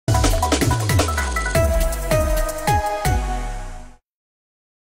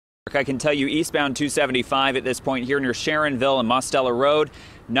I can tell you eastbound 275 at this point here near Sharonville and Mostella Road,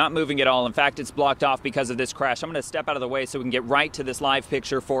 not moving at all. In fact, it's blocked off because of this crash. I'm going to step out of the way so we can get right to this live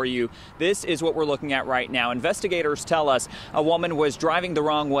picture for you. This is what we're looking at right now. Investigators tell us a woman was driving the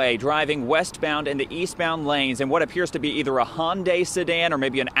wrong way, driving westbound in the eastbound lanes in what appears to be either a Hyundai sedan or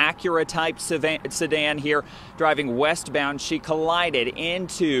maybe an Acura type sedan here, driving westbound. She collided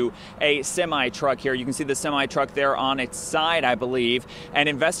into a semi-truck here. You can see the semi-truck there on its side, I believe, and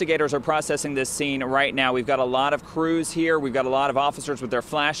investigators are processing this scene right now. We've got a lot of crews here. We've got a lot of officers with their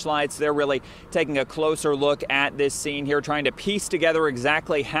flashlights. They're really taking a closer look at this scene here, trying to piece together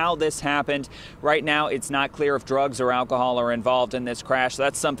exactly how this happened. Right now, it's not clear if drugs or alcohol are involved in this crash.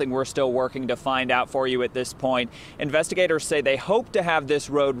 That's something we're still working to find out for you at this point. Investigators say they hope to have this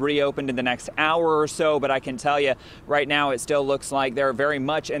road reopened in the next hour or so, but I can tell you right now it still looks like they're very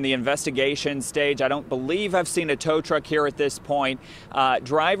much in the investigation stage. I don't believe I've seen a tow truck here at this point.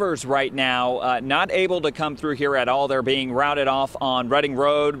 Drivers right now not able to come through here at all. They're being routed off on Reading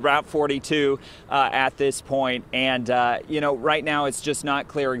Road, Route 42 at this point. And, right now it's just not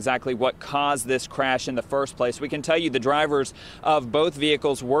clear exactly what caused this crash in the first place. We can tell you the drivers of both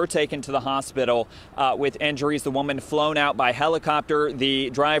vehicles were taken to the hospital with injuries. The woman flown out by helicopter, the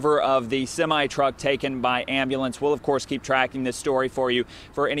driver of the semi-truck taken by ambulance. We'll, of course, keep tracking this story for you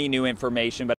for any new information. But